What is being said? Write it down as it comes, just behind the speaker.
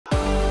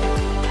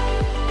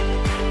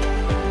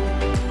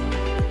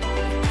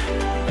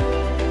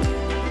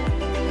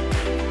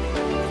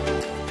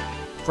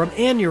From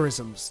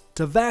aneurysms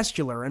to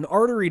vascular and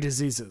artery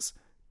diseases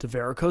to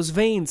varicose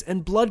veins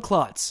and blood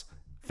clots,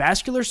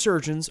 vascular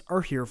surgeons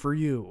are here for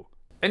you.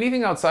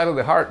 Anything outside of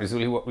the heart is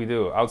really what we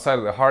do. Outside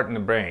of the heart and the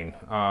brain,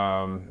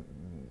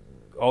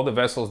 all the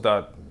vessels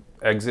that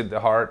exit the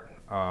heart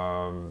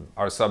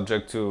are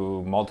subject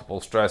to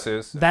multiple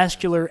stresses.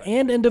 Vascular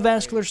and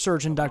endovascular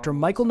surgeon Dr.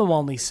 Michal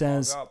Nawalany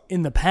says,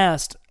 in the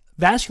past,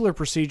 vascular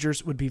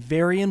procedures would be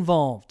very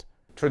involved.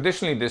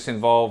 Traditionally, this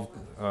involved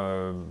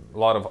a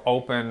lot of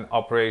open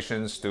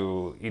operations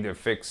to either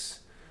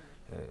fix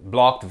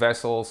blocked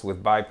vessels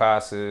with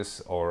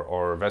bypasses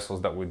or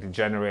vessels that were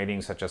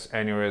degenerating, such as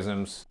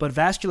aneurysms. But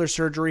vascular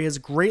surgery has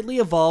greatly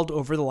evolved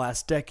over the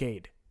last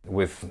decade,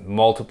 with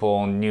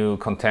multiple new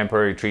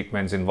contemporary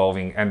treatments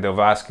involving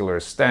endovascular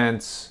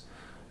stents,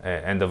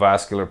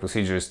 endovascular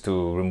procedures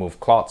to remove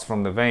clots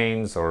from the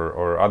veins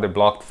or other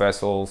blocked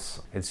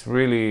vessels. It's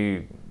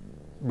really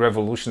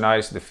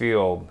revolutionized the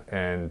field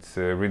and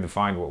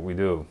redefined what we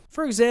do.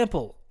 For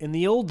example, in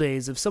the old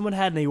days, if someone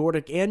had an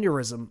aortic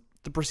aneurysm,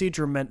 the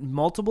procedure meant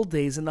multiple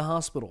days in the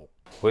hospital.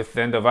 With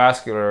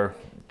endovascular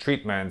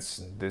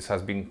treatments, this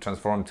has been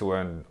transformed to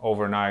an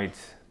overnight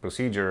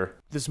procedure.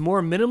 This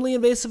more minimally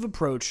invasive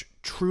approach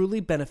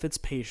truly benefits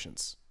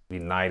patients.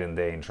 Night and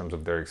day in terms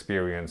of their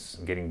experience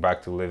getting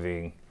back to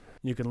living.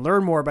 You can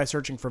learn more by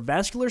searching for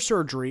vascular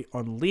surgery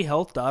on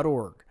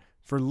lehealth.org.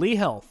 For Lee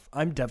Health,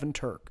 I'm Devin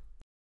Turk.